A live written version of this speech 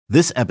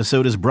This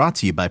episode is brought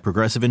to you by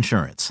Progressive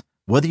Insurance.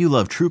 Whether you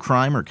love true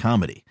crime or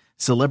comedy,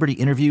 celebrity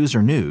interviews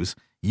or news,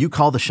 you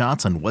call the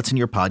shots on what's in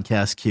your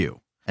podcast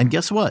queue. And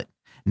guess what?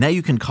 Now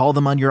you can call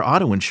them on your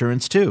auto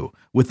insurance too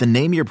with the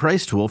Name Your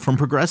Price tool from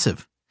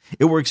Progressive.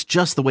 It works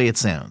just the way it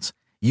sounds.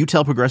 You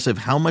tell Progressive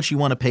how much you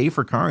want to pay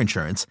for car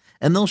insurance,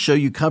 and they'll show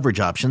you coverage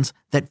options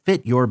that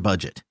fit your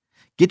budget.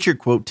 Get your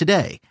quote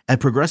today at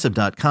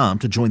Progressive.com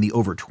to join the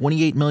over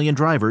 28 million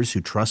drivers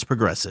who trust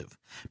Progressive.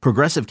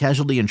 Progressive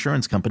Casualty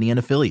Insurance Company and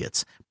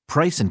Affiliates.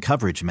 Price and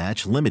coverage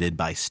match limited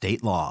by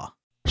state law.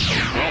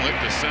 Well hit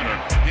to center.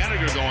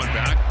 Haniger going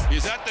back.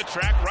 He's at the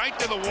track, right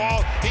to the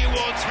wall. He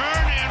will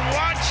turn and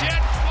watch it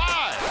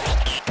fly.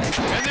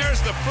 And there's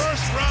the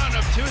first run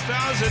of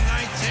 2019.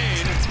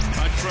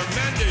 A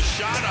tremendous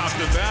shot off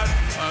the bat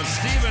of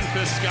Stephen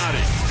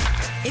Piscotty.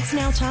 It's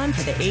now time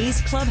for the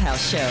A's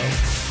Clubhouse Show.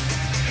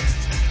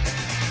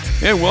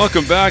 And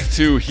welcome back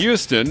to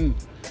Houston,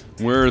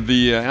 where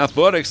the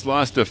Athletics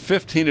lost a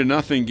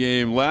 15-0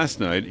 game last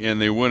night, and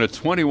they won a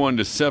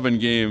 21-7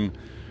 game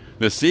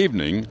this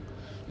evening.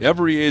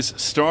 Every A's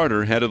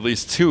starter had at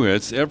least 2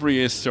 hits. Every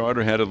A's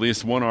starter had at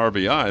least 1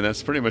 RBI.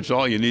 That's pretty much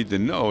all you need to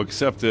know,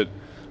 except that,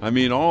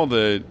 all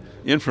the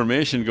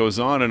information goes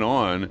on and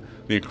on.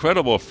 The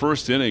incredible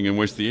first inning in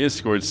which the A's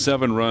scored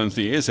 7 runs.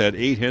 The A's had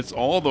 8 hits.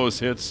 All those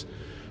hits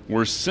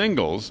were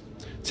singles.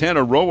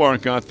 Tanner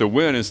Roark got the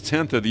win, his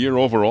 10th of the year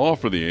overall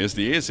for the A's.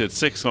 The A's hit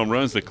 6 home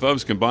runs. The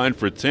Cubs combined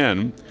for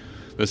 10.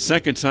 The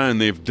second time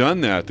they've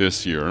done that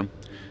this year.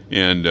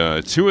 And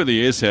 2 of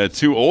the A's had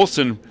 2.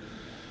 Olsen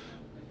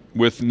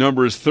with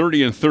numbers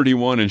 30 and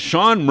 31. And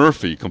Sean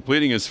Murphy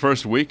completing his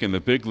first week in the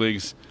big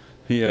leagues.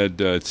 He had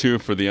 2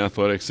 for the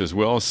Athletics as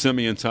well.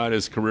 Semien tied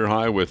his career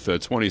high with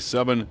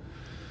 27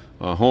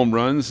 home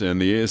runs.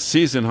 And the A's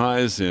season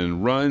highs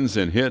in runs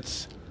and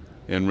hits.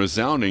 And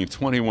resounding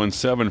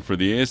 21-7 for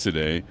the A's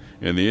today.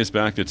 And the A's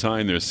back to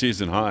tying their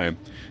season high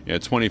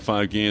at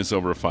 25 games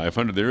over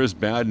 500. There is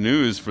bad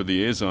news for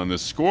the A's on the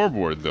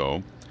scoreboard,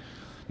 though.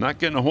 Not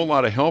getting a whole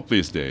lot of help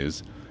these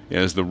days.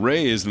 As the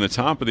Rays in the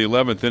top of the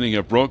 11th inning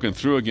have broken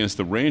through against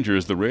the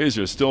Rangers, the Rays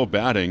are still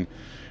batting.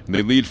 And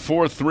they lead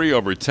 4-3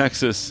 over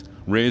Texas.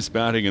 Rays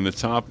batting in the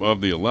top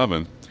of the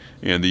 11th.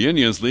 And the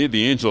Indians lead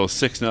the Angels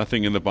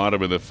 6-0 in the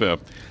bottom of the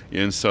 5th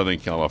in Southern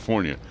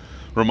California.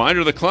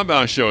 Reminder, the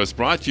Clubhouse Show is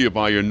brought to you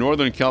by your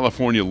Northern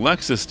California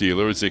Lexus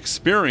dealers.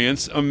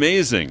 Experience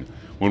amazing.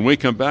 When we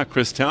come back,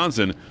 Chris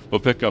Townsend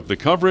will pick up the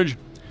coverage.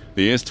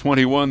 The A's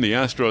 21, the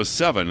Astros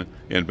 7,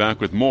 and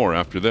back with more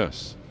after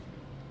this.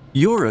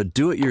 You're a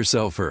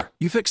do-it-yourselfer.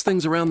 You fix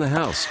things around the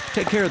house,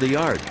 take care of the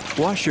yard,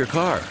 wash your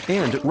car,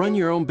 and run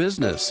your own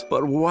business.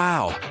 But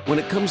wow, when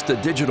it comes to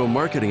digital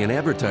marketing and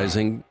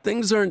advertising,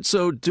 things aren't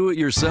so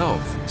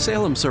do-it-yourself.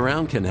 Salem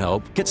Surround can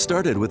help. Get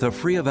started with a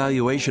free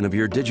evaluation of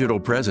your digital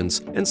presence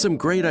and some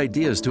great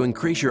ideas to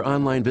increase your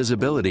online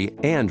visibility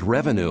and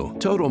revenue.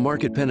 Total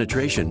market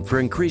penetration for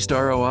increased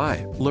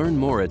ROI. Learn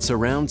more at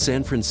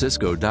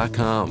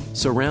SurroundSanFrancisco.com.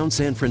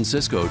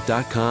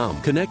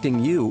 SurroundSanFrancisco.com. Connecting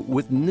you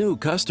with new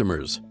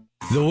customers.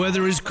 The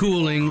weather is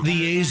cooling,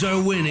 the A's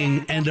are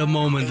winning, and a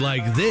moment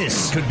like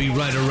this could be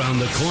right around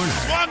the corner.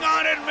 Swung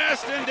on and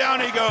missed, and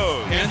down he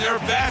goes. And they're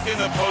back in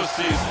the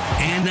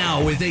postseason. And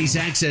now with A's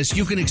Access,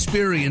 you can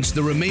experience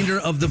the remainder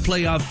of the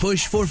playoff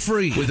push for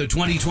free with a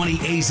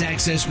 2020 A's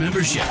Access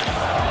membership.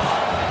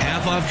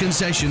 Half off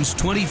concessions,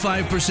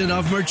 25%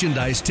 off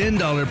merchandise,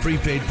 $10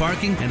 prepaid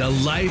parking, and a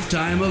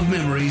lifetime of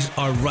memories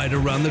are right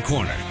around the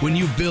corner when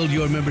you build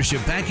your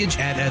membership package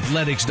at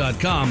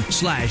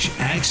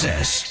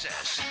athletics.com/access.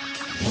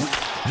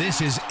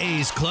 This is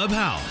A's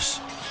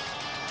Clubhouse.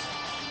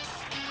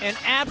 An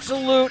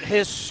absolute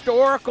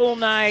historical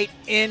night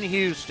in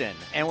Houston.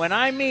 And when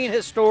I mean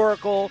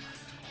historical,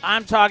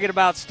 I'm talking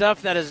about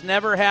stuff that has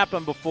never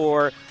happened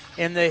before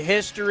in the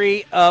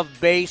history of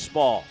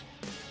baseball.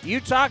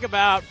 You talk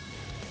about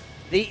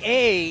the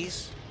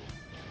A's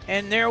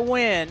and their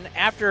win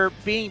after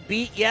being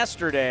beat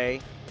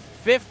yesterday,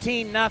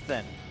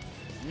 15-0.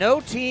 No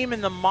team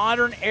in the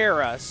modern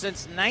era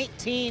since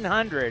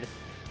 1900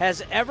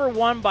 has ever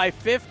won by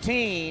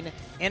 15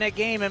 in a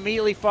game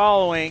immediately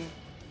following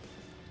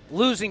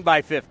losing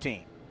by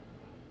 15.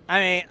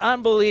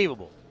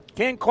 Unbelievable.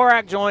 Ken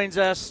Korak joins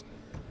us.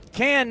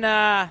 Ken,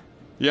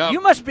 you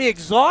must be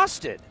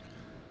exhausted.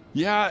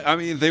 Yeah,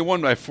 they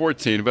won by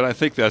 14, but I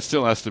think that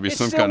still has to be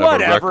some kind of a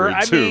record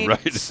too,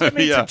 right? It's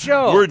a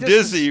joke. We're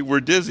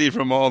dizzy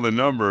from all the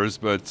numbers,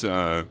 but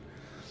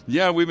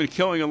we've been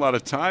killing a lot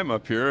of time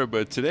up here,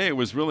 but today it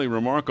was really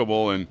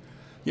remarkable. And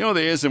the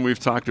A's, and we've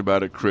talked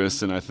about it,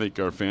 Chris, and I think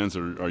our fans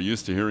are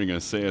used to hearing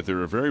us say it,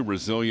 they're a very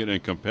resilient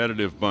and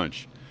competitive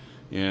bunch.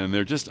 And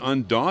they're just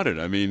undaunted.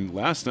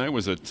 Last night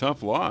was a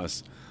tough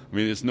loss.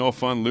 It's no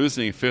fun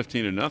losing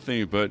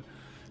 15-0, but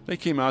they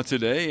came out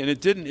today, and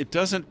it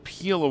doesn't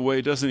peel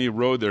away, doesn't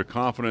erode their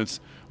confidence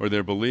or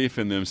their belief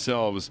in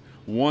themselves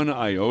one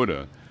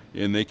iota.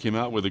 And they came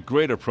out with a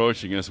great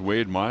approach against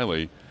Wade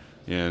Miley.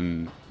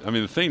 And,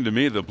 the thing to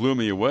me that blew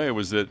me away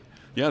was that,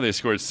 they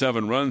scored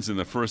 7 runs in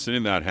the first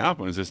inning. That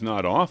happens. It's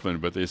not often,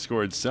 but they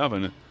scored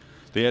 7.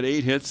 They had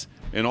 8 hits,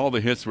 and all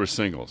the hits were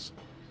singles.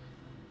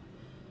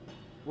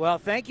 Well,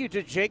 thank you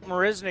to Jake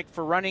Marisnick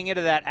for running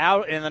into that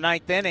out in the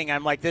 9th inning.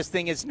 I'm like, this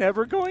thing is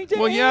never going to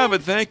end. Yeah,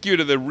 but thank you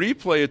to the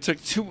replay. It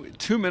took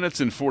 2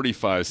 minutes and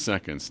 45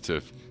 seconds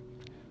to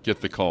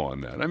get the call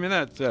on that. I mean,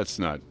 that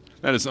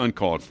is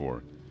uncalled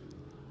for.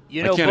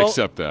 I can't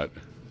accept that.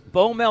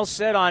 Bo Mel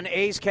said on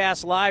A's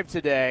Cast Live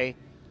today,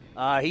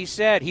 he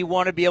said he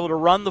wanted to be able to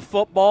run the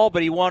football,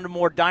 but he wanted a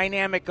more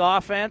dynamic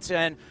offense,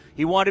 and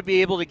he wanted to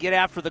be able to get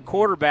after the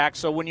quarterback.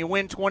 So when you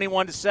win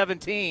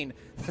 21-17,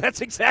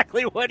 that's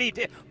exactly what he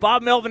did.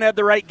 Bob Melvin had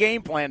the right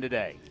game plan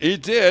today. He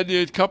did. He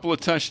had a couple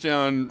of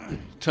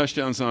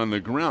touchdowns on the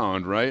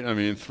ground, right? I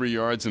mean, 3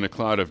 yards in a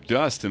cloud of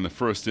dust in the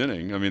first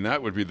inning. I mean,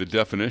 that would be the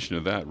definition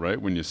of that, right?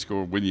 When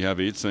you have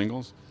 8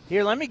 singles.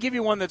 Here, let me give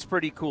you one that's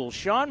pretty cool.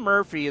 Sean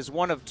Murphy is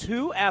one of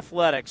 2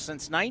 athletics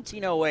since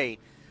 1908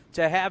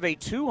 to have a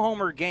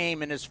 2-homer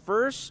game in his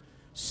first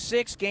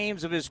 6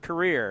 games of his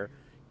career.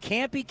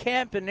 Campy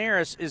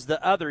Campaneris is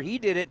the other. He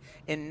did it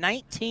in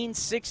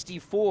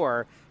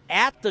 1964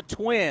 at the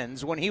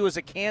Twins when he was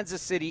a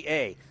Kansas City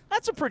A.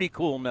 That's a pretty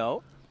cool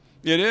note.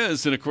 It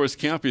is, and of course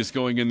Campy is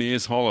going in the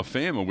A's Hall of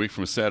Fame a week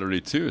from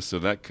Saturday too, so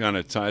that kind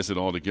of ties it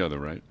all together,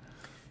 right?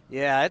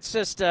 Yeah, it's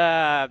just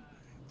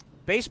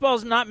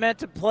baseball's not meant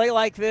to play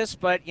like this,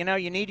 but you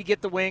need to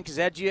get the win because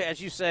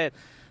as you said,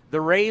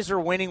 the Rays are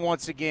winning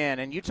once again.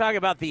 And you talk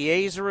about the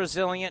A's are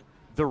resilient,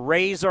 the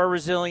Rays are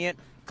resilient,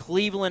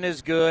 Cleveland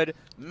is good.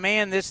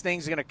 Man, this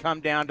thing's going to come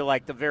down to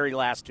like the very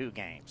last 2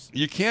 games.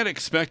 You can't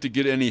expect to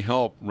get any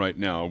help right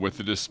now with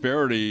the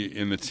disparity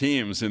in the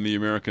teams in the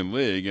American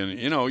League. And,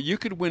 you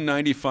could win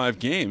 95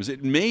 games.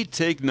 It may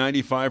take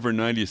 95 or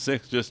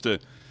 96 just to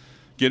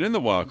get in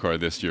the wild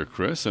card this year,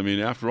 Chris. I mean,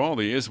 after all,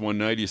 the A's won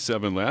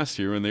 97 last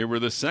year, and they were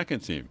the second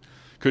team.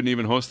 Couldn't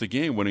even host the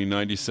game, winning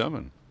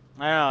 97.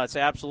 I know, it's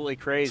absolutely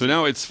crazy. So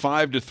now it's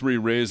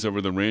 5-3 Rays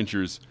over the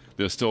Rangers.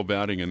 They're still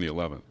batting in the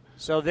 11th.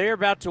 So they're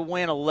about to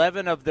win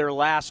 11 of their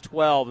last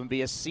 12 and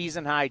be a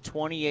season-high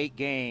 28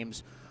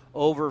 games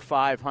over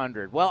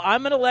 500. Well,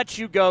 I'm going to let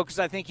you go because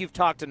I think you've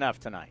talked enough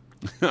tonight.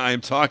 I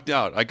am talked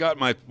out. I got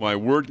my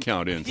word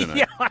count in tonight.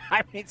 Yeah,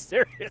 I mean,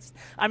 serious.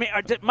 I mean,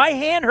 my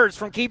hand hurts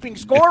from keeping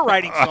score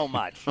writing so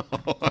much.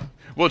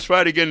 We'll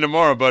try it again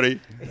tomorrow,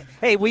 buddy.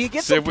 Hey, will you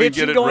get some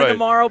pitching going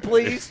tomorrow,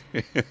 please?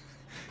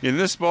 In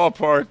this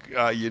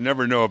ballpark, you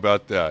never know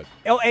about that.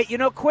 Oh, hey,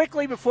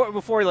 quickly before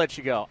we let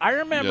you go, I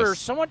remember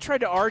someone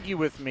tried to argue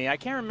with me. I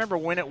can't remember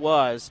when it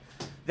was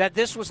that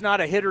this was not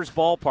a hitter's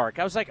ballpark.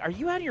 I was like, "Are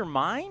you out of your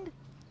mind?"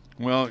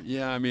 Well,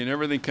 yeah. I mean,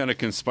 everything kind of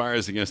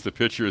conspires against the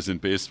pitchers in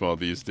baseball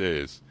these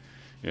days,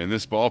 and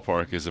this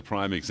ballpark is a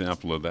prime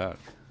example of that.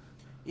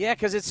 Yeah,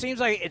 because it seems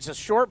like it's a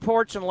short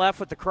porch and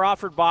left with the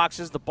Crawford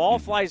boxes. The ball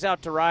flies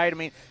out to right. I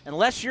mean,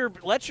 unless you're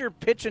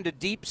pitching to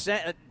deep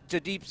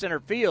center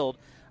field.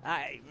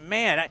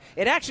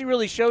 It actually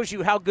really shows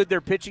you how good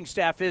their pitching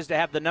staff is to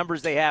have the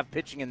numbers they have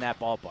pitching in that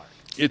ballpark.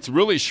 It's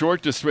really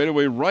short to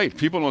straightaway right.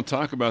 People don't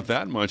talk about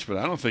that much, but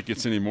I don't think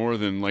it's any more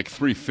than like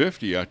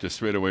 350 out to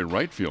straightaway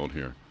right field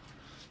here.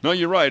 No,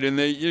 you're right, and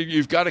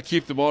you've got to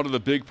keep the ball to the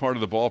big part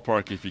of the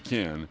ballpark if you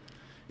can.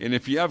 And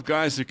if you have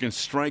guys who can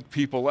strike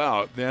people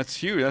out, that's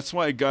huge. That's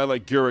why a guy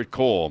like Garrett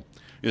Cole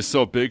is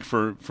so big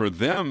for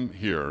them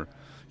here.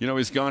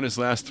 He's gone his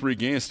last 3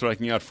 games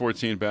striking out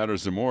 14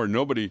 batters or more.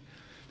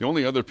 The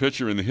only other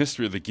pitcher in the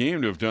history of the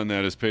game to have done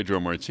that is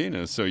Pedro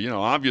Martinez. So,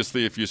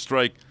 obviously if you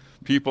strike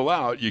people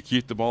out, you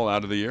keep the ball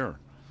out of the air.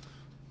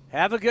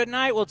 Have a good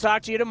night. We'll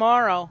talk to you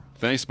tomorrow.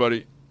 Thanks,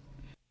 buddy.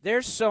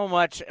 There's so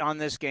much on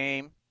this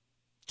game.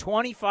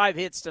 25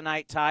 hits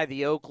tonight tie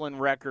the Oakland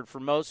record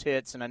for most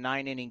hits in a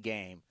 9-inning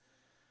game.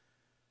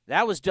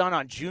 That was done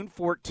on June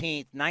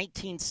 14th,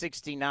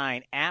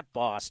 1969 at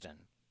Boston.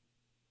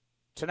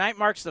 Tonight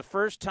marks the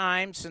first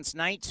time since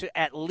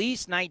at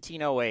least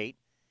 1908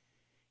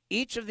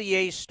 each of the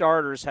A's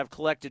starters have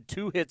collected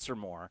 2 hits or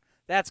more.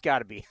 That's got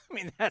to be. I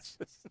mean, that's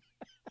just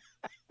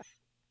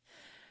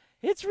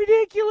it's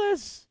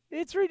ridiculous.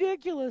 It's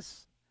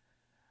ridiculous.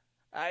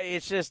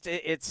 It's just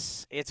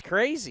it's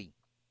crazy.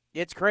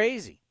 It's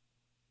crazy.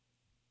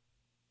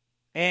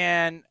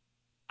 And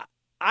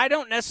I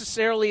don't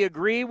necessarily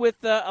agree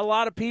with a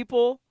lot of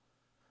people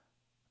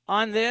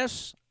on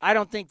this. I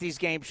don't think these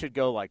games should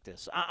go like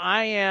this.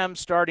 I am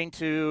starting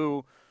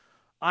to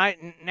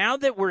now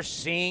that we're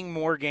seeing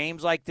more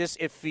games like this,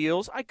 it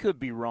feels, I could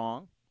be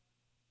wrong,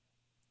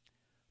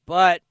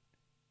 but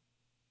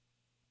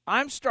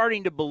I'm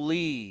starting to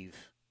believe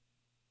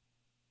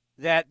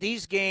that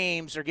these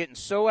games are getting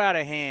so out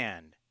of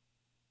hand.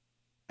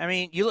 I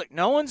mean, you look,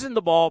 no one's in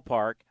the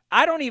ballpark.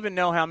 I don't even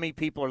know how many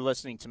people are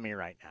listening to me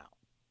right now.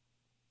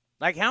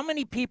 Like, how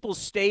many people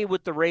stay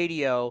with the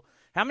radio?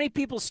 How many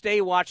people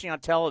stay watching on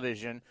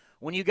television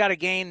when you got a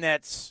game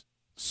that's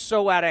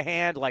so out of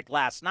hand like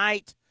last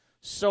night?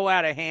 So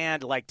out of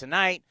hand like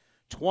tonight,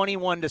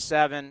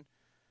 21-7.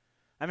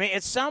 I mean,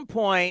 at some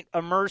point,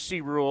 a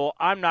mercy rule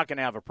I'm not going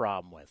to have a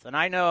problem with. And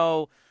I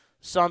know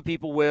some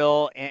people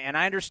will, and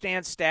I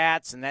understand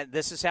stats and that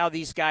this is how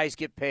these guys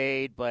get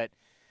paid, but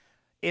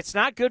it's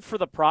not good for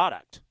the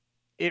product.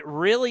 It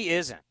really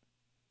isn't.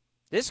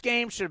 This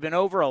game should have been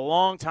over a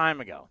long time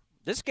ago.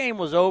 This game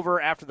was over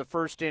after the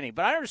first inning.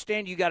 But I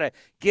understand you got to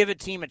give a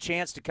team a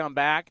chance to come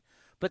back.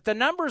 But the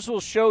numbers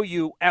will show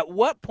you at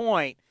what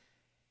point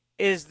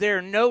is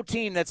there no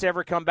team that's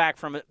ever come back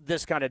from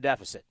this kind of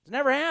deficit. It's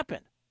never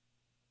happened.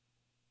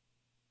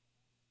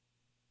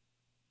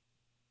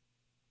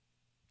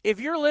 If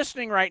you're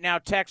listening right now,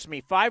 text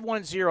me,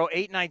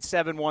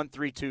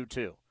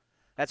 510-897-1322.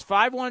 That's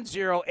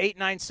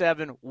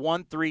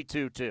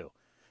 510-897-1322.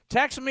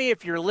 Text me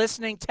if you're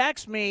listening.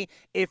 Text me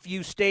if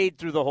you stayed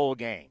through the whole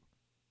game.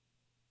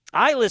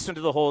 I listened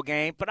to the whole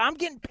game, but I'm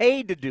getting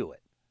paid to do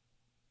it.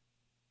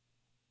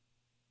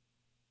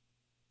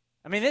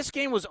 I mean, this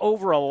game was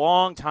over a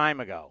long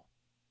time ago.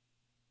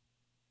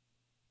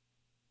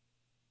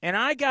 And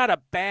I got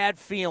a bad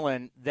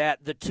feeling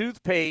that the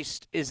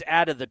toothpaste is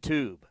out of the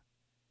tube.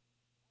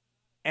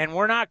 And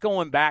we're not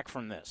going back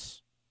from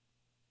this.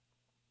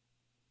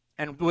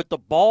 And with the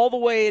ball the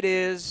way it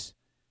is,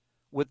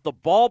 with the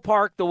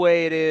ballpark the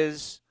way it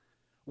is,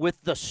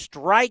 with the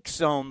strike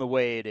zone the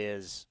way it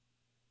is,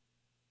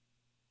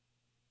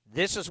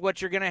 this is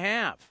what you're going to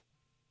have.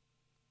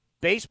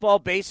 Baseball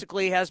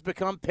basically has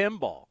become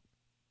pinball.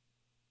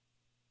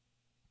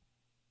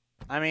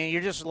 I mean,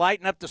 you're just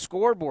lighting up the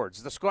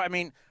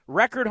scoreboards.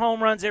 Record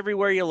home runs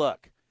everywhere you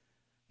look.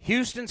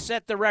 Houston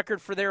set the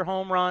record for their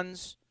home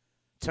runs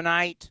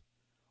tonight.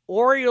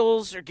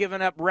 Orioles are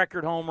giving up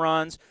record home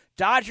runs.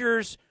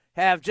 Dodgers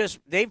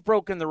they've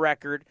broken the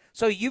record.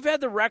 So you've had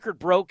the record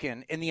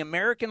broken in the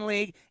American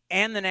League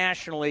and the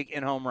National League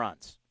in home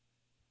runs.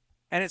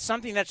 And it's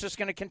something that's just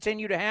going to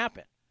continue to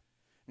happen.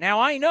 Now,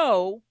 I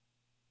know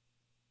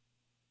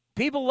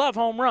people love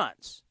home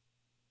runs.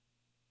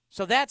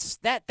 So that's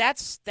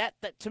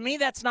to me,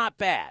 that's not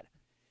bad.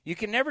 You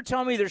can never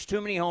tell me there's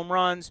too many home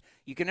runs.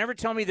 You can never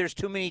tell me there's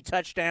too many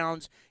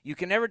touchdowns. You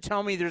can never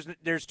tell me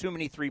there's too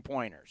many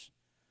three-pointers.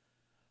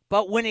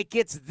 But when it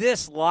gets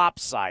this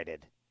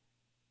lopsided,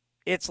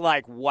 it's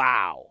like,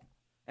 wow.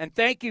 And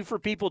thank you for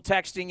people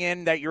texting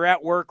in that you're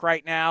at work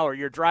right now or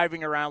you're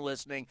driving around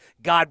listening.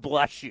 God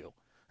bless you.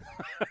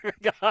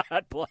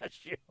 God bless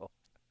you.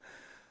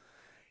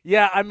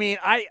 Yeah, I mean,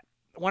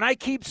 when I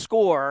keep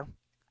score,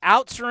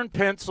 outs are in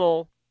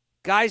pencil,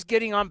 guys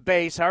getting on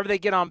base, however they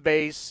get on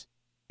base,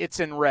 it's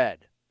in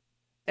red.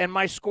 And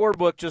my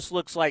scorebook just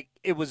looks like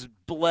it was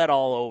bled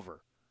all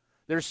over.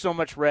 There's so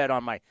much red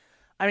on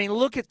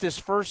look at this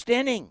first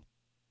inning.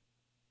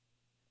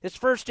 This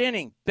first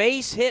inning,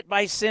 base hit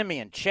by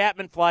Simeon.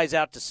 Chapman flies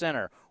out to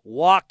center.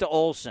 Walk to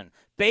Olsen.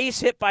 Base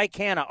hit by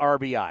Canna,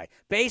 RBI.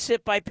 Base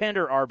hit by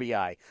Pender,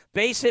 RBI.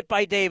 Base hit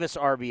by Davis,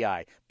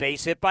 RBI.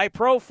 Base hit by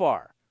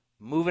Profar.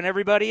 Moving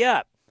everybody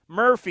up.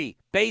 Murphy,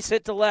 base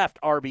hit to left,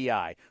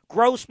 RBI.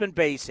 Grossman,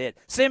 base hit.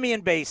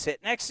 Simeon, base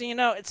hit. Next thing you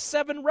know, it's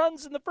 7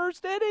 runs in the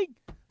first inning.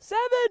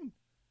 7.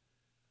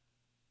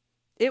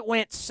 It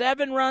went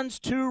 7 runs,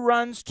 2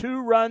 runs,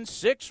 2 runs,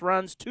 6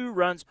 runs, 2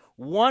 runs,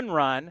 1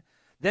 run.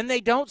 Then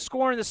they don't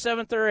score in the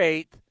 7th or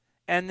 8th,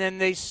 and then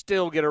they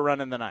still get a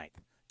run in the 9th.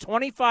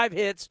 25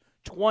 hits,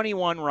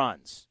 21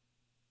 runs.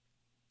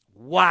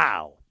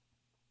 Wow.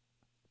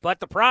 But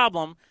the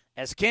problem,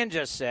 as Ken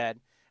just said,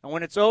 and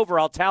when it's over,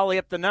 I'll tally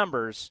up the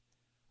numbers,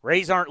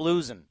 Rays aren't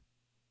losing.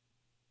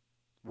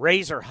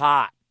 Rays are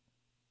hot.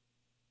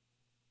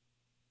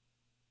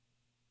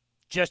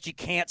 Just you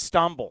can't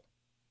stumble.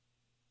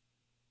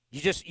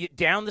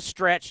 Down the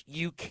stretch,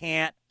 you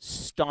can't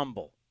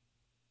stumble.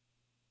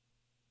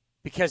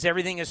 Because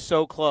everything is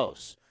so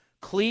close.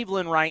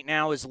 Cleveland right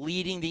now is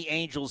leading the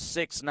Angels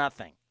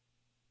 6-0.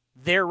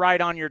 They're right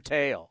on your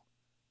tail.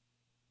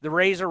 The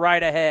Rays are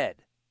right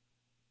ahead.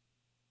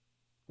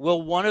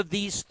 Will one of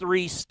these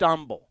 3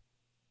 stumble?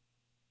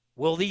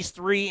 Will these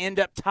 3 end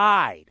up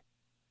tied?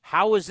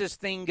 How is this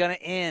thing going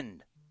to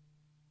end?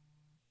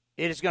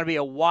 It is going to be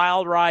a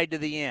wild ride to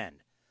the end.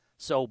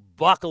 So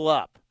buckle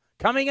up.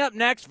 Coming up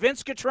next,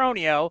 Vince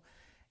Cotroneo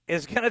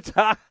is going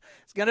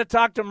to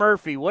talk to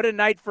Murphy. What a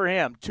night for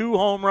him. 2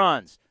 home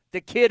runs. The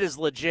kid is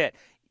legit.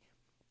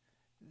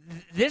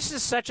 This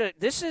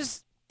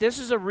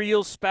is a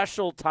real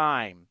special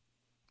time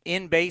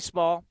in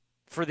baseball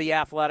for the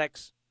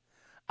Athletics.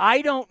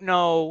 I don't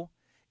know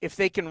if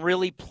they can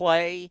really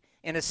play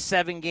in a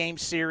 7-game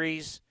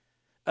series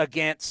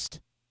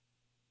against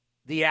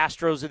the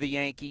Astros or the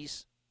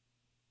Yankees.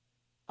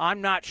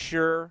 I'm not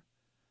sure.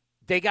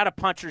 They got a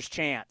puncher's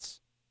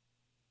chance.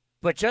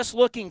 But just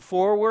looking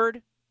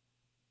forward,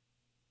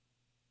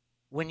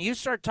 when you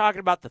start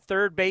talking about the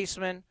third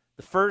baseman,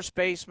 the first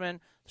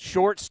baseman, the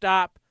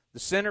shortstop, the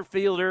center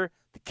fielder,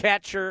 the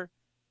catcher,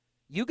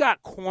 you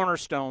got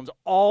cornerstones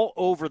all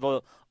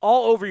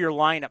over your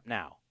lineup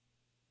now.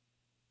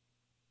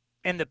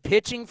 And the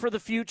pitching for the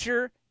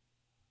future,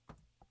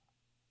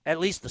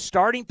 at least the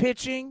starting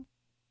pitching,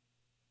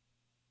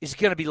 is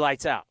going to be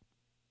lights out.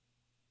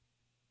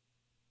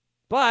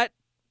 But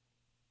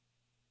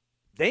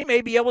they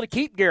may be able to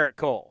keep Garrett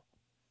Cole.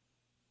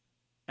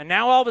 And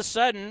now all of a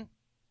sudden,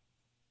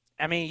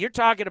 I mean, you're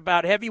talking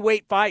about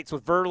heavyweight fights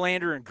with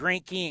Verlander and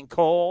Greinke and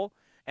Cole.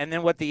 and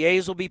then what the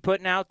A's will be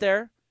putting out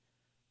there,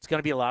 it's going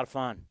to be a lot of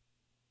fun. I'm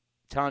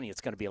telling you,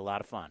 it's going to be a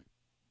lot of fun.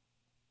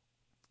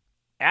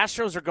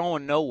 Astros are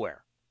going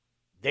nowhere.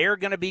 They're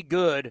going to be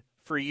good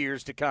for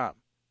years to come.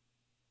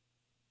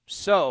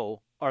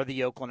 So are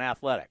the Oakland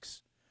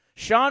Athletics.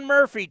 Sean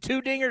Murphy,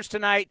 2 dingers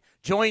tonight,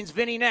 joins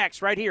Vinny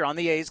next right here on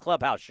the A's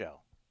Clubhouse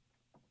Show.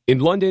 In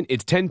London,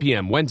 it's 10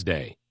 p.m.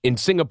 Wednesday. In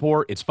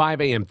Singapore, it's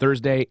 5 a.m.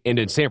 Thursday. And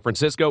in San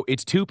Francisco,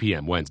 it's 2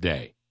 p.m.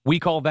 Wednesday. We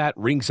call that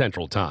Ring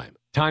Central Time.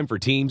 Time for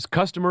teams,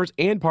 customers,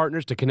 and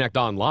partners to connect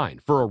online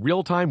for a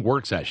real-time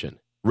work session.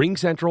 Ring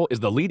Central is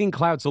the leading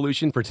cloud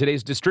solution for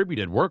today's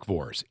distributed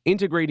workforce,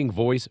 integrating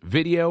voice,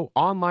 video,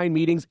 online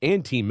meetings,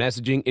 and team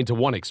messaging into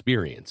one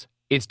experience.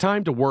 It's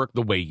time to work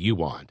the way you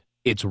want.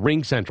 It's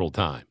Ring Central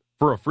time.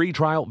 For a free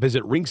trial,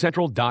 visit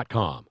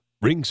ringcentral.com.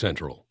 Ring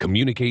Central.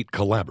 Communicate,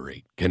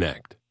 collaborate,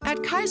 connect.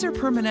 At Kaiser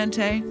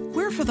Permanente,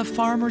 we're for the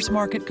farmers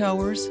market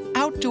goers,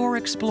 outdoor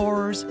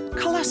explorers,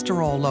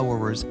 cholesterol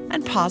lowerers,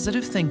 and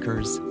positive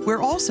thinkers.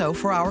 We're also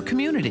for our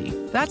community.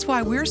 That's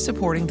why we're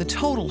supporting the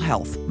total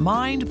health,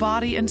 mind,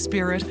 body, and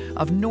spirit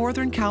of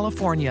Northern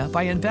California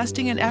by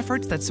investing in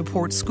efforts that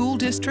support school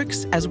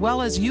districts as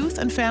well as youth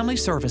and family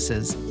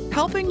services,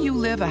 helping you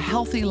live a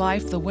healthy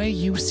life the way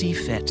you see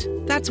fit.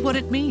 That's what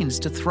it means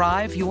to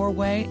thrive your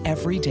way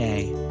every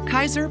day.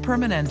 Kaiser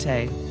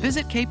Permanente.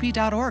 Visit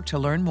kp.org to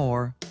learn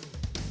more.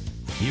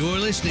 You're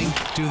listening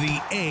to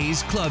the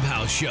A's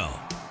Clubhouse Show.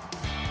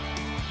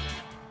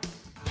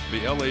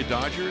 The L.A.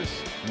 Dodgers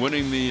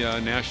winning the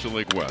National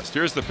League West.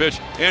 Here's the pitch,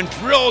 and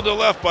drilled to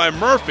left by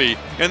Murphy,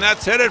 and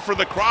that's headed for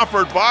the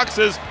Crawford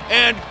boxes,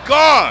 and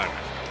gone!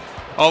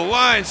 A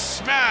line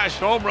smash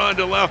home run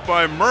to left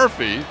by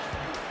Murphy,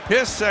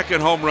 his second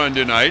home run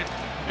tonight,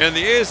 and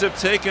the A's have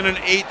taken an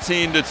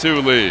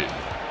 18-2 lead.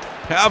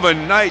 Have a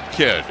night,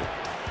 kid.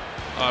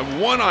 A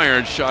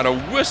 1-iron shot, a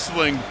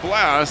whistling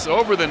blast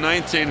over the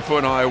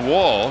 19-foot-high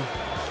wall,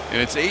 and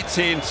it's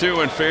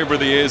 18-2 in favor of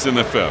the A's in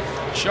the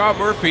 5th. Sean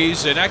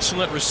Murphy's an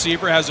excellent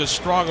receiver, has a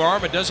strong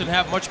arm, and doesn't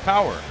have much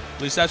power.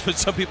 At least that's what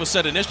some people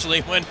said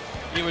initially when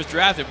he was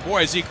drafted.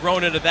 Boy, has he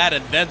grown into that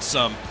and then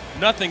some.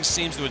 Nothing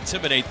seems to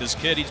intimidate this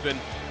kid. He's been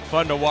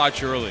fun to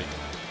watch early.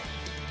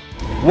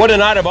 What a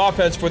night of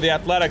offense for the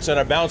Athletics and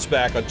a bounce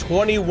back. A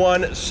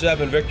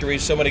 21-7 victory.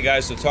 So many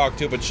guys to talk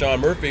to, but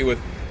Sean Murphy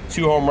with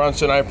 2 home runs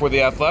tonight for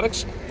the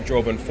Athletics. He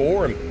drove in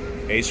 4,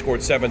 and A's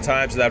scored 7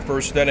 times in that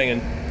first inning.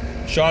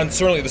 And Sean,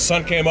 certainly the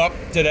sun came up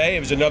today. It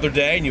was another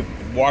day, and you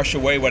wash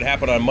away what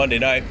happened on Monday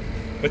night.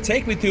 But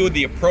take me through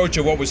the approach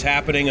of what was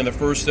happening in the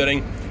first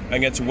inning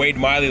against Wade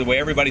Miley, the way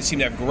everybody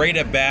seemed to have great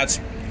at-bats,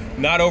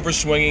 not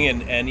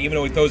over-swinging, and even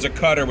though he throws a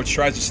cutter, which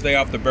tries to stay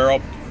off the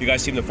barrel, you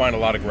guys seem to find a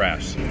lot of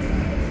grass.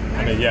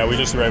 I mean, yeah, we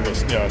just were able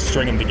to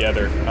string them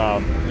together.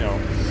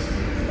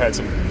 Had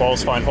some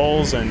balls find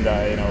holes, and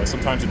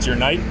sometimes it's your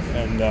night.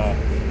 And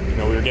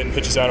we were getting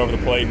pitches out over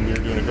the plate, and we were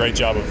doing a great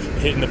job of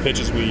hitting the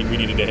pitches we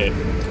needed to hit.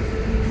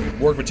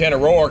 Worked with Tanner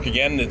Roark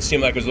again. It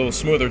seemed like it was a little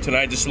smoother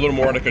tonight, just a little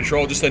more under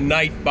control. Just a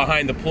night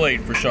behind the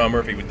plate for Sean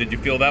Murphy. Did you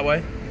feel that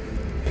way?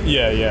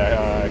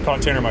 Yeah. I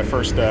caught Tanner my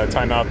first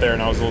time out there,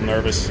 and I was a little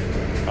nervous.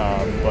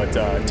 But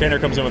Tanner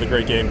comes in with a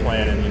great game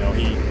plan, and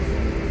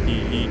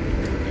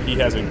he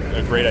has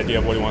a great idea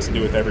of what he wants to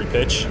do with every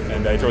pitch,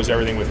 and he throws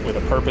everything with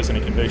a purpose and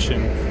a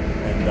conviction,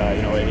 and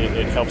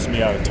it helps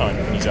me out a ton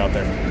when he's out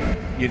there.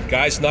 You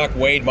guys knock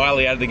Wade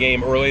Miley out of the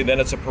game early, then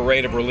it's a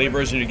parade of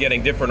relievers, and you're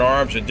getting different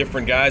arms and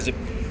different guys that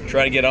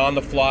try to get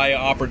on-the-fly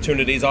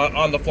opportunities,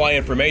 on-the-fly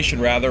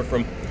information, rather,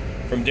 from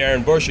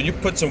Darren Bush, and you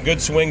put some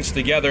good swings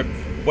together.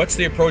 What's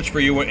the approach for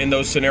you in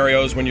those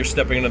scenarios when you're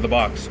stepping into the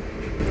box?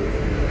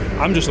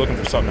 I'm just looking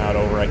for something out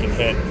over I can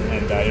hit,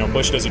 and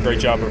Bush does a great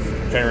job of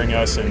preparing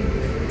us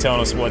and telling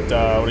us what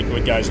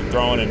guys are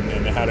throwing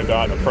and how to go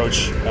out and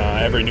approach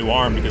every new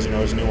arm, because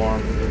there's a new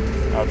arm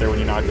out there when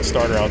you knock the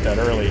starter out that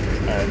early,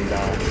 and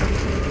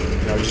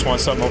you just want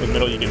something over the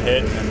middle you can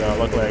hit, and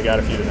luckily I got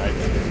a few tonight.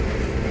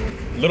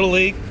 Little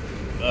League,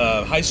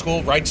 high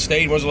school, Wright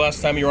State. When was the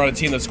last time you were on a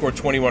team that scored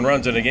 21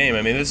 runs in a game?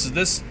 I mean,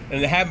 this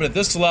and it happened at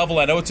this level.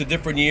 I know it's a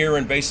different year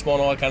in baseball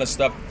and all that kind of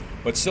stuff,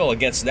 but still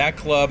against that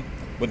club,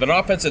 with an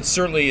offense that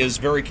certainly is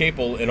very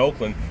capable in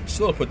Oakland,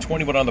 still to put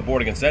 21 on the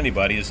board against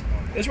anybody is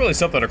really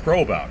something to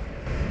crow about.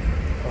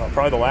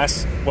 Probably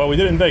we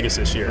did it in Vegas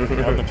this year,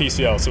 the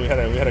PCL, so we had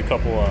a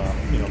couple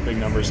big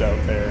numbers out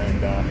there,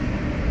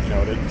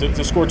 and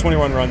to score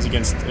 21 runs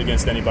against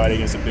anybody,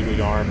 against the big league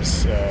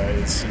arms,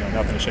 it's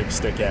nothing to shake a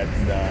stick at.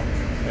 And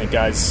I think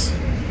guys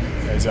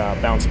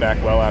bounced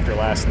back well after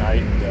last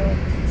night,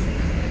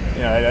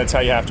 and that's how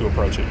you have to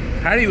approach it.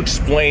 How do you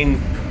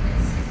explain?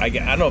 I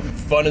don't know if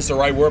fun is the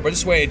right word, but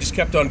this way it just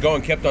kept on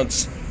going, kept on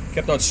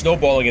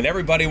snowballing, and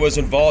everybody was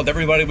involved.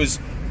 Everybody was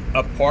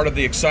a part of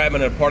the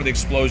excitement and a part of the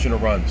explosion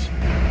of runs.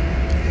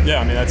 Yeah,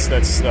 I mean that's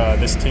this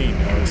team.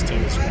 This team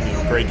is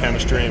great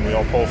chemistry, and we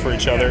all pull for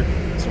each other.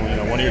 So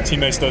one of your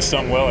teammates does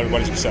something well,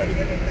 everybody's excited.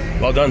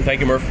 Well done,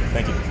 thank you, Murph.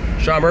 Thank you.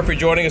 Sean Murphy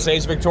joining us.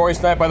 A's victorious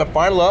tonight by the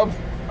final of,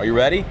 are you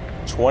ready?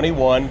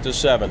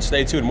 21-7.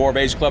 Stay tuned. More of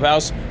A's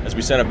Clubhouse as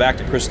we send it back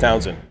to Chris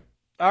Townsend.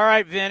 All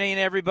right, Vinny and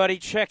everybody,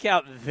 check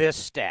out this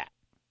stat.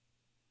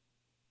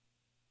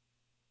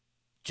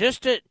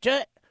 Just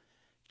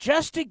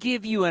to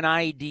give you an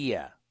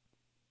idea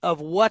of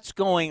what's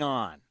going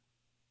on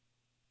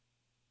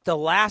the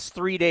last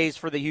 3 days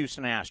for the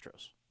Houston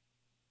Astros.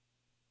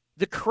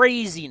 The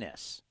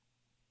craziness.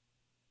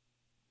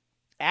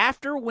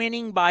 After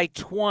winning by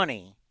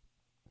 20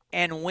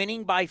 and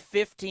winning by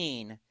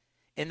 15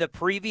 in the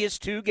previous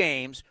 2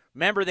 games,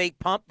 remember they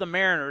pumped the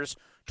Mariners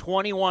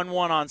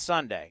 21-1 on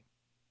Sunday.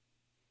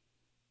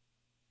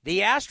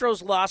 The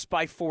Astros lost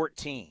by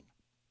 14.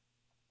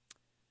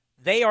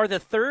 They are the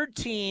 3rd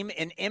team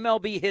in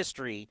MLB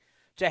history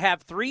to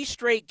have 3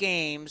 straight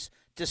games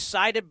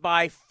decided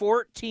by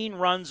 14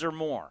 runs or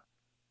more.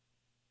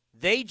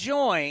 They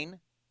join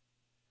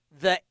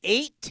the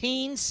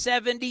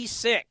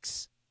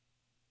 1876.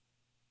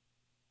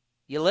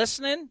 You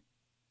listening?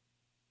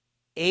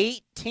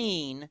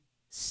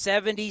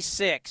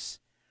 1876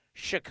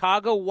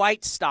 Chicago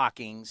White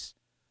Stockings.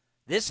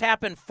 This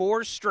happened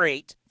 4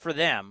 straight for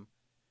them.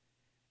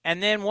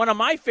 And then one of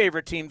my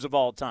favorite teams of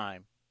all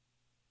time,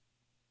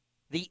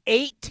 the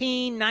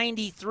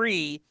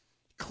 1893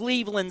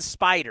 Cleveland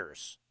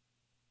Spiders.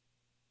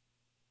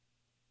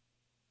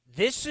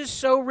 This is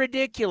so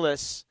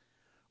ridiculous.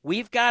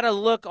 We've got to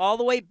look all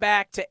the way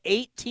back to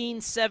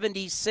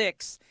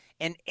 1876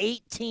 and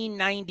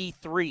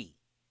 1893.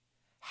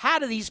 How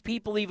do these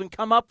people even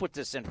come up with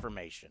this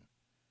information?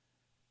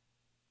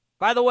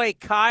 By the way,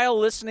 Kyle,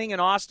 listening in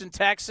Austin,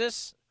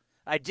 Texas,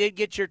 I did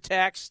get your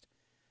text,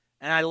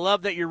 and I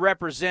love that you're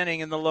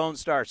representing in the Lone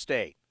Star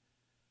State.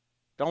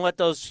 Don't let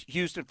those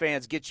Houston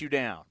fans get you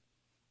down.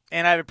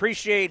 And I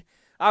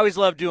always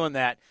love doing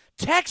that.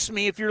 Text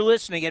me if you're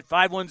listening at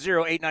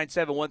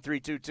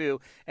 510-897-1322,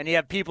 and you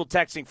have people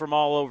texting from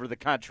all over the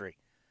country.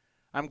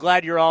 I'm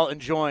glad you're all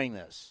enjoying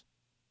this.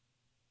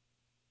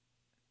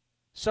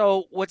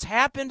 So what's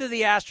happened to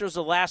the Astros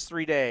the last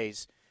 3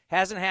 days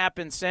hasn't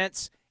happened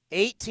since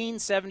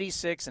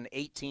 1876 and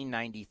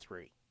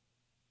 1893.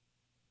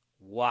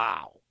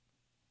 Wow.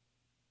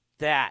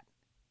 That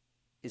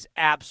is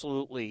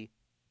absolutely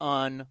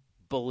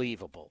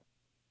unbelievable.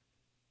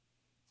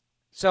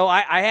 So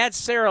I had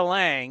Sarah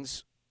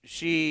Langs.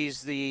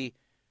 She's the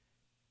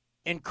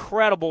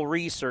incredible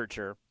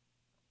researcher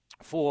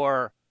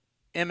for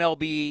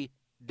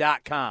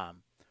MLB.com.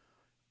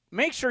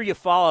 Make sure you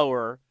follow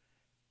her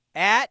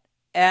at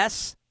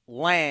S.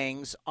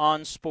 Langs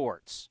on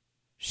sports.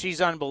 She's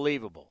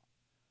unbelievable.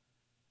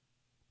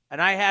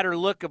 And I had her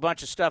look a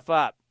bunch of stuff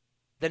up.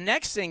 The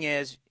next thing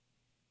is,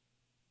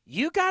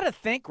 you got to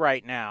think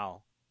right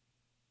now,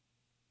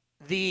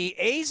 the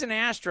A's and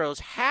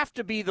Astros have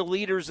to be the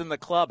leaders in the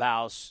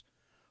clubhouse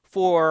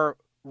for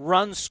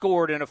runs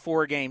scored in a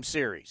 4-game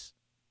series.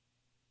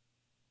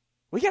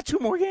 We got 2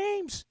 more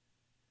games.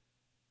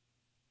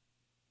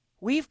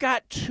 We've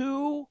got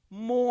 2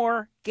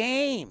 more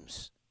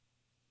games.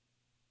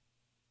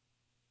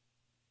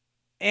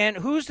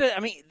 And we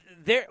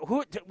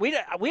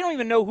don't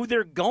even know who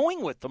they're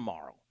going with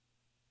tomorrow.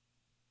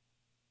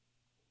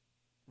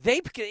 They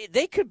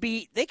could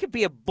be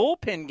a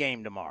bullpen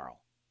game tomorrow.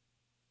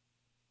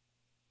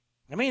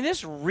 I mean,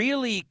 this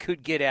really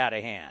could get out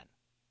of hand.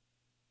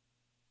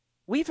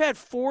 We've had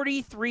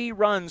 43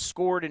 runs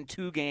scored in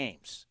 2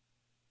 games.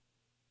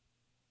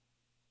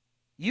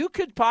 You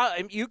could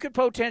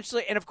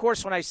potentially, and of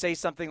course when I say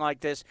something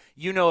like this,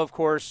 of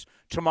course,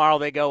 tomorrow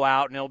they go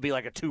out and it'll be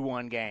like a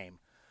 2-1 game.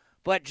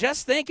 But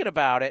just thinking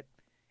about it,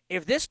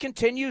 if this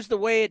continues the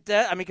way it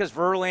does, because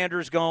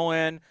Verlander's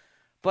going,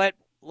 but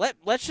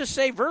let's just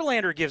say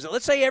Verlander gives it.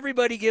 Let's say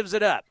everybody gives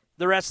it up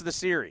the rest of the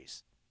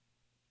series.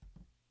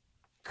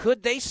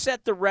 Could they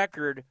set the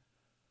record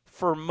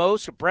for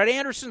most? Brett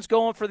Anderson's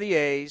going for the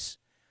A's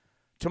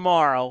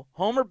tomorrow.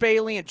 Homer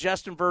Bailey and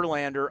Justin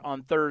Verlander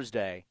on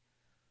Thursday.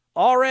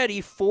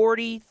 Already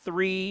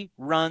 43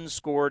 runs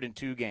scored in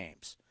 2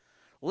 games.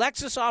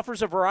 Lexus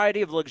offers a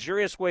variety of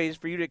luxurious ways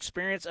for you to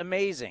experience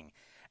amazing.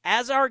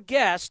 As our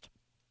guest,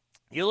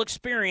 you'll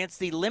experience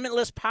the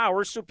limitless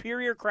power,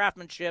 superior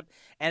craftsmanship,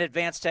 and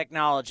advanced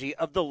technology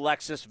of the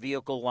Lexus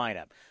vehicle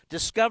lineup.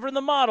 Discover the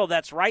model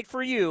that's right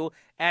for you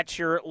at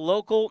your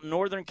local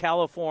Northern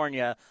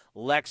California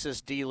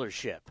Lexus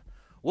dealership.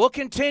 We'll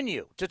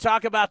continue to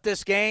talk about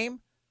this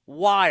game.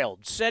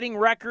 Wild, setting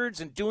records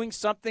and doing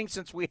something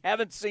since we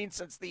haven't seen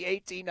since the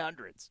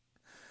 1800s.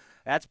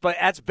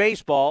 That's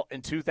baseball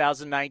in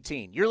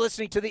 2019. You're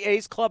listening to the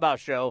A's Clubhouse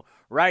Show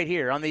right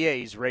here on the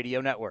A's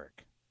Radio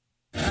Network.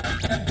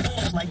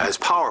 As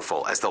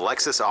powerful as the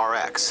Lexus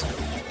RX.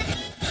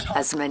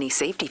 As many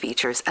safety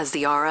features as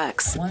the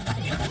RX.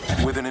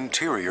 With an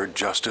interior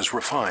just as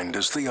refined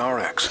as the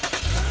RX.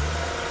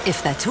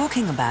 If they're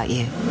talking about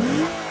you,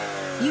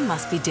 you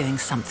must be doing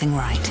something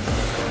right.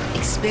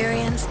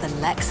 Experience the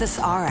Lexus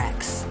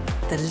RX,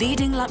 the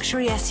leading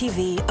luxury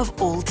SUV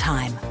of all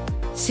time.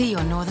 See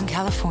your Northern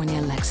California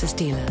Lexus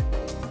dealer.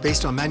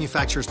 Based on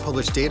manufacturer's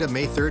published data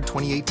May 3rd,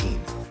 2018.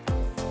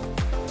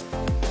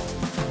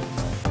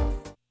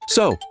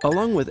 So,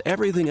 along with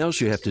everything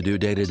else you have to do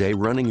day to day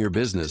running your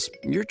business,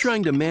 you're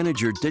trying to manage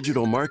your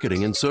digital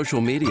marketing and social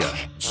media.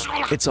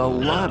 It's a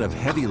lot of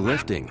heavy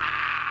lifting.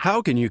 How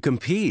can you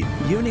compete?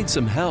 You need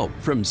some help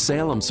from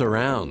Salem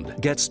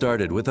Surround. Get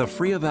started with a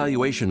free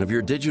evaluation of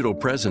your digital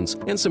presence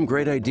and some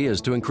great ideas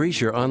to increase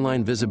your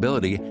online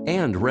visibility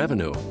and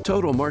revenue.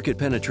 Total market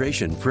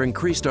penetration for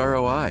increased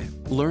ROI.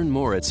 Learn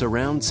more at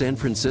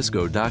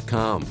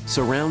surroundsanfrancisco.com.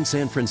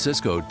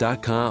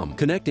 Surroundsanfrancisco.com.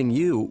 Connecting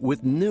you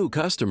with new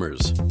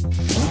customers.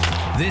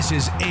 This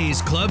is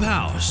A's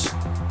Clubhouse.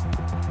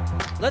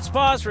 Let's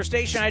pause for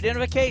station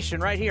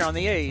identification right here on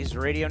the A's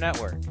Radio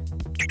Network.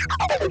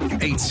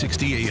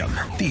 860 AM,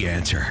 The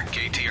Answer.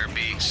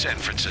 KTRB, San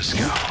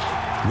Francisco.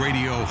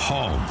 Radio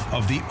home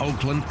of the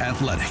Oakland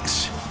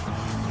Athletics.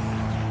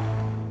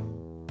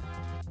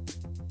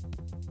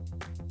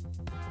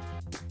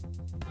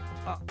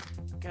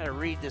 Gotta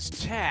read this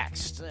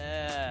text.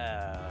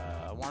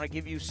 I want to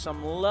give you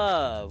some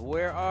love.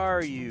 Where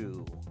are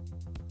you?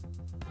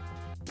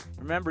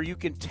 Remember, you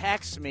can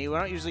text me. We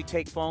don't usually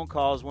take phone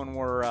calls when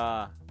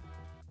we're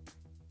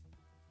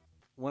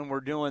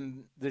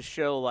doing this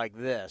show like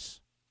this.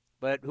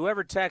 But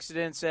whoever texted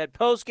in said,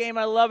 post-game,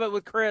 I love it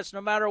with Chris,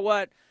 no matter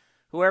what.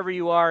 Whoever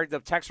you are, the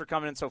texts are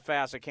coming in so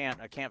fast I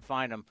can't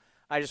find them.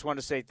 I just want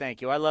to say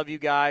thank you. I love you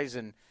guys,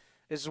 and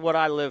this is what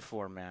I live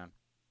for, man.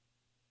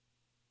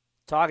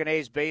 Talking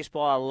A's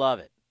baseball, I love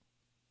it.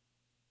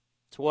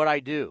 It's what I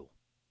do.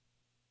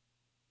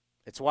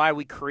 It's why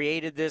we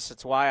created this.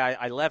 It's why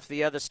I left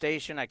the other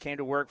station. I came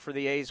to work for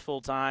the A's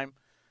full-time.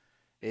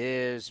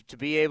 Is to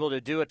be able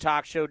to do a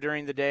talk show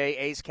during the day,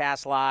 A's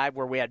Cast Live,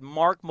 where we had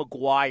Mark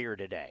McGwire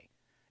today.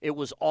 It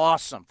was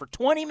awesome for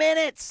 20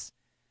 minutes.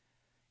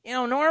 You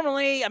know,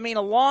 normally, a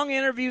long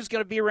interview is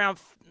going to be around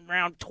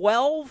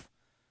 12.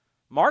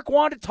 Mark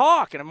wanted to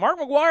talk, and if Mark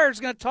McGwire is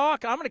going to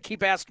talk, I'm going to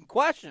keep asking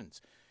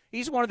questions.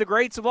 He's one of the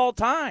greats of all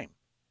time.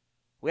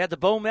 We had the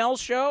Bo Mel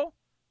show.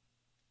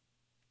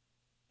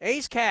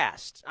 A's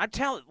Cast.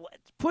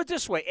 Put it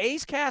this way,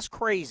 A's Cast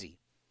crazy.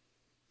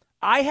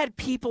 I had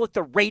people at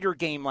the Raider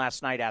game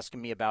last night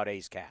asking me about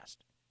A's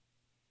Cast.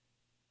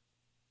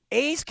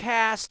 A's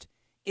Cast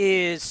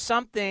is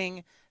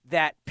something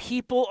that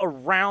people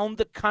around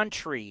the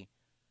country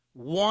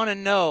want to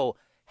know.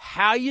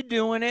 How you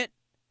doing it?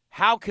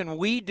 How can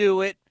we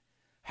do it?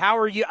 How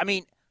are you?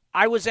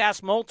 I was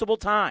asked multiple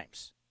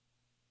times.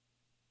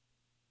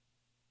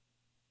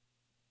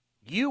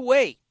 You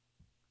wait.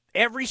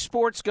 Every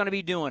sport's going to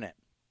be doing it.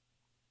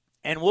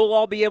 And we'll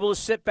all be able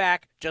to sit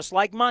back, just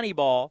like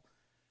Moneyball,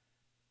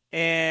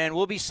 and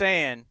we'll be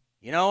saying,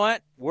 you know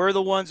what? We're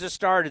the ones that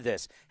started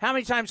this. How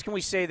many times can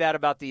we say that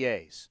about the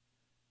A's?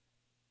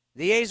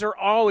 The A's are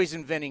always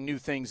inventing new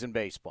things in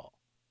baseball.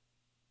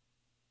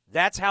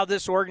 That's how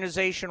this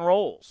organization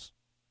rolls.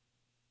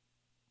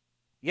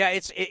 Yeah,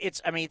 it's.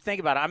 Think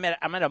about it.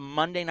 I'm at a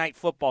Monday Night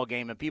Football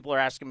game, and people are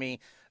asking me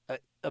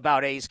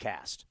about A's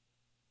Cast.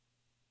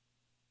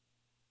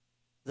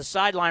 The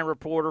sideline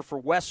reporter for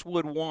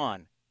Westwood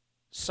One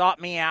sought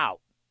me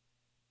out.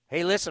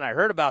 Hey, listen, I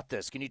heard about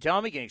this. Can you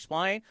tell me? Can you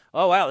explain?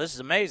 Oh, wow, this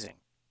is amazing.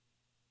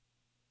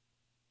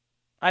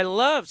 I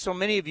love so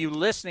many of you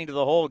listening to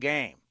the whole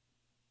game.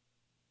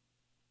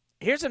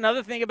 Here's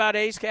another thing about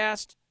A's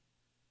Cast.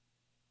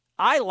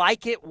 I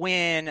like it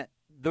when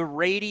the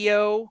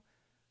radio,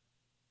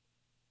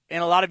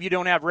 and a lot of you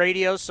don't have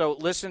radio, so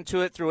listen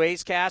to it through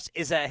A's Cast,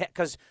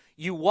 because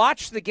you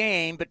watch the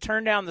game but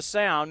turn down the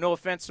sound. No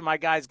offense to my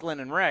guys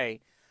Glenn and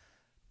Ray.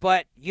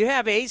 But you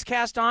have A's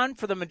Cast on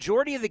for the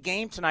majority of the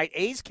game tonight.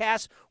 A's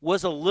Cast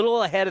was a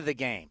little ahead of the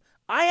game.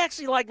 I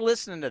actually like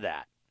listening to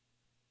that.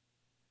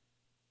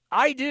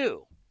 I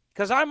do,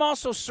 because I'm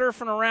also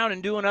surfing around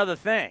and doing other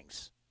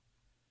things.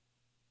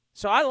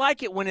 So I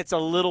like it when it's a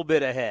little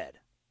bit ahead.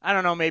 I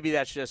don't know, maybe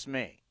that's just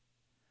me.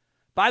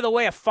 By the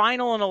way, a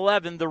final in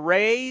 11, the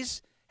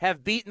Rays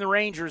have beaten the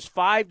Rangers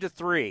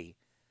 5-3.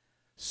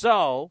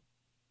 So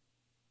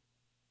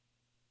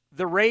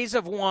the Rays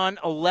have won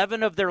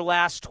 11 of their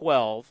last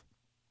 12.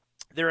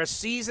 They're a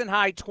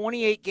season-high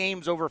 28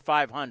 games over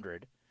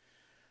 500.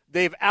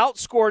 They've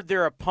outscored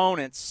their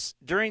opponents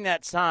during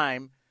that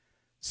time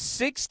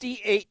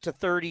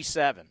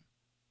 68-37.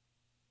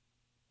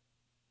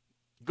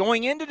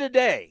 Going into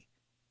today,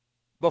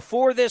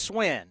 before this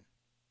win,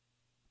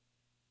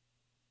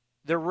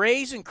 the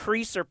Rays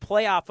increased their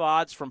playoff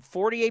odds from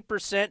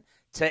 48%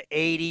 to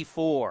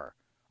 84%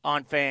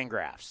 on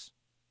Fangraphs.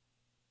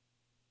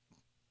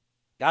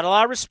 Got a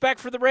lot of respect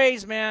for the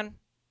Rays, man.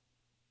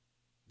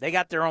 They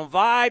got their own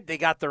vibe. They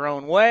got their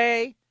own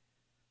way.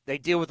 They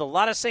deal with a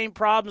lot of same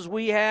problems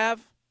we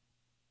have.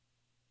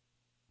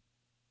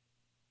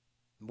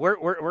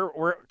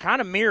 We're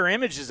kind of mirror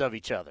images of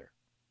each other.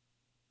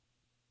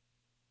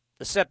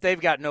 Except they've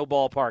got no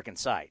ballpark in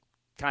sight.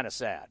 Kind of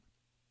sad.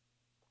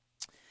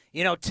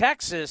 You know,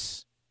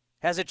 Texas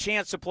has a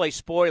chance to play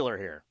spoiler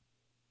here.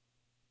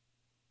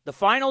 The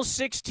final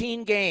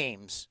 16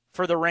 games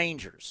for the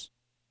Rangers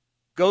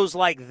goes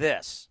like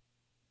this.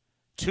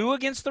 2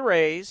 against the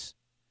Rays,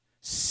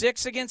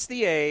 6 against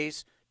the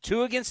A's,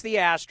 2 against the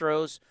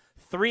Astros,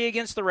 3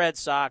 against the Red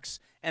Sox,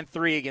 and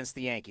 3 against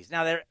the Yankees.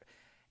 Now,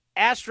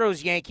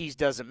 Astros-Yankees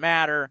doesn't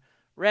matter.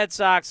 Red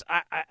Sox,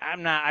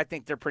 I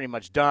think they're pretty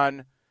much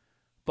done.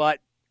 But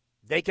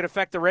they could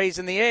affect the Rays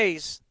and the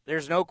A's.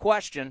 There's no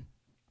question.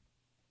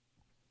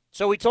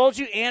 So we told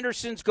you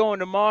Anderson's going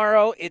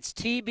tomorrow. It's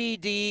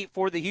TBD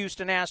for the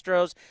Houston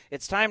Astros.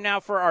 It's time now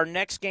for our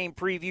next game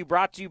preview,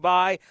 brought to you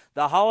by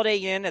the Holiday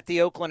Inn at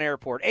the Oakland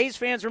Airport. A's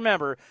fans,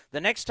 remember,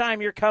 the next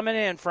time you're coming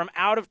in from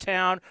out of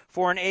town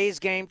for an A's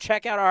game,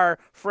 check out our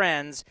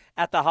friends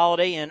at the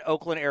Holiday Inn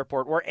Oakland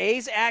Airport, where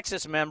A's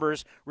Access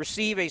members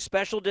receive a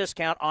special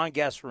discount on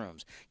guest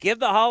rooms. Give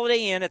the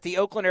Holiday Inn at the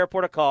Oakland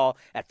Airport a call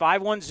at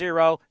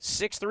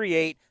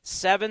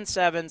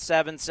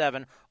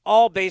 510-638-7777.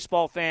 All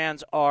baseball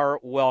fans are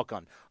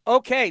welcome.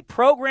 Okay,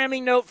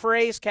 programming note for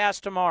A's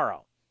Cast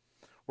tomorrow.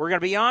 We're going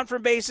to be on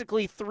from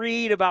basically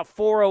 3 to about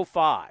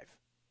 4:05.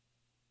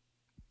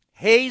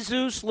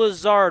 Jesus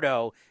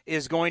Luzardo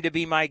is going to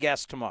be my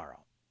guest tomorrow.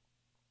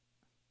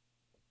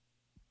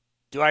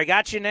 Do I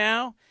got you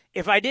now?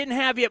 If I didn't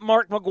have you at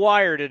Mark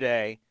McGuire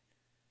today,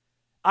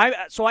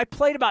 I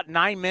played about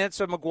 9 minutes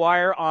of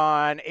McGuire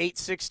on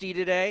 860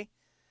 today,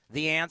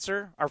 The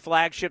Answer, our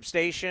flagship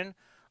station.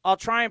 I'll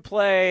try and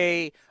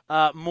play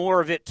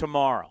more of it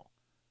tomorrow.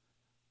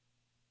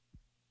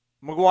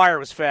 McGuire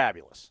was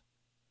fabulous.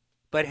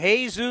 But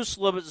Jesus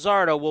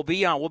Luzardo will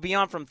be on. We'll be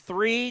on from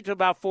 3 to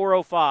about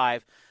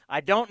 4:05. I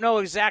don't know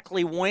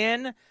exactly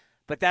when,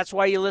 but that's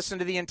why you listen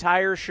to the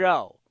entire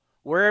show.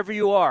 Wherever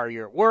you are,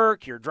 you're at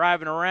work, you're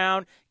driving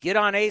around, get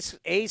on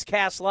A's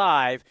Cast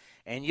Live,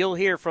 and you'll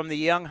hear from the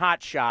young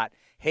hotshot,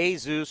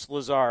 Jesus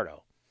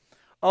Luzardo.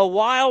 A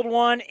wild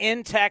one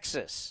in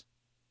Texas.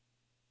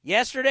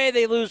 Yesterday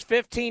they lose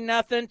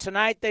 15-0.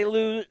 Tonight they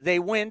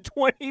win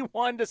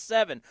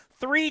 21-7.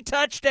 3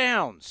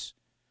 touchdowns.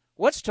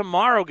 What's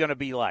tomorrow going to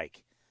be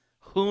like?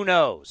 Who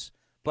knows?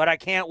 But I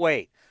can't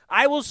wait.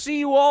 I will see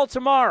you all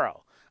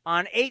tomorrow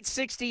on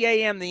 860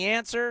 AM The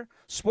Answer,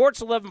 Sports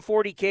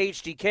 1140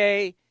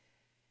 KHTK,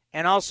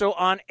 and also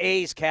on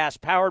A's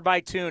Cast, powered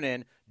by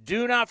TuneIn.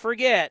 Do not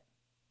forget,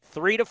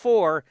 3 to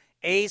 4,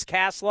 A's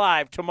Cast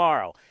Live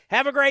tomorrow.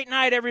 Have a great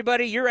night,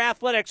 everybody. Your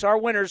Athletics are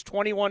winners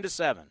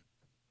 21-7.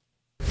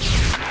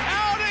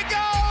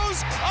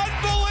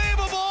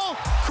 Unbelievable!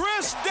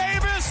 Chris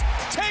Davis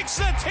takes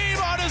the team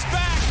on his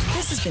back.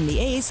 This has been the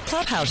A's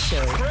Clubhouse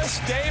Show. Chris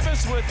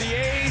Davis with the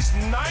A's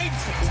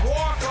 9th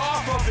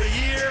walk-off of the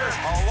year.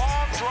 A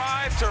long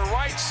drive to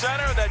right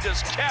center that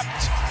just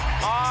kept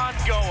on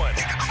going.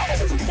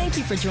 Thank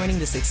you for joining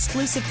this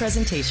exclusive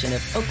presentation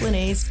of Oakland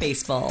A's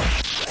Baseball.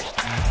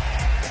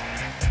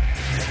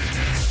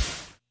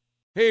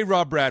 Hey,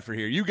 Rob Bradford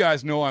here. You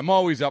guys know I'm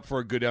always up for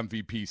a good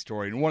MVP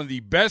story, and one of the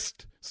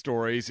best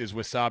stories is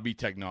Wasabi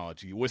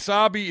Technology.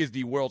 Wasabi is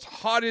the world's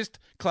hottest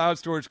cloud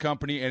storage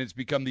company, and it's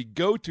become the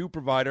go-to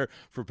provider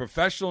for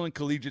professional and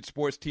collegiate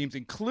sports teams,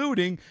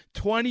 including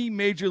 20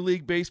 Major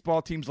League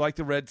Baseball teams like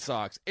the Red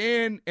Sox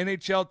and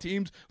NHL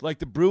teams like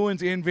the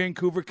Bruins and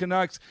Vancouver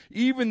Canucks.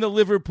 Even the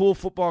Liverpool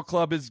Football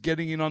Club is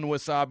getting in on the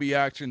Wasabi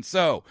action.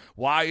 So,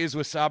 why is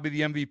Wasabi the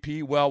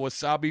MVP? Well,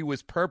 Wasabi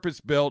was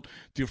purpose-built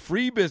to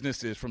free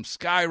businesses from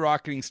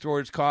skyrocketing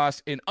storage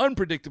costs and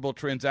unpredictable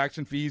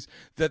transaction fees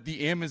that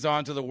the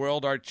Amazons of the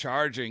world are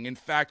charging. In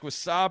fact,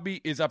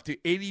 Wasabi is up to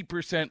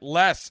 80%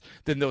 less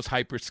than those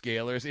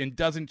hyperscalers and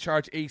doesn't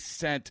charge a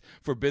cent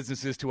for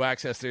businesses to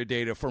access their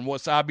data. From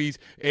Wasabi's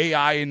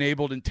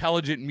AI-enabled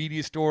intelligent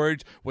media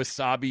storage,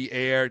 Wasabi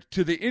Air,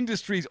 to the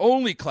industry's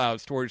only cloud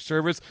storage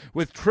service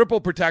with triple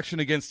protection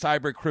against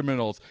cyber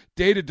criminals,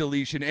 data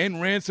deletion, and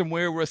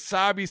ransomware,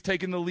 Wasabi's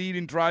taken the lead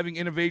in driving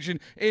innovation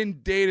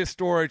in data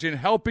storage and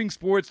helping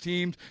sports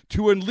teams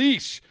to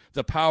unleash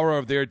the power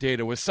of their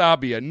data.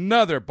 Wasabi,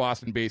 another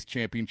Boston-based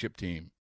championship team.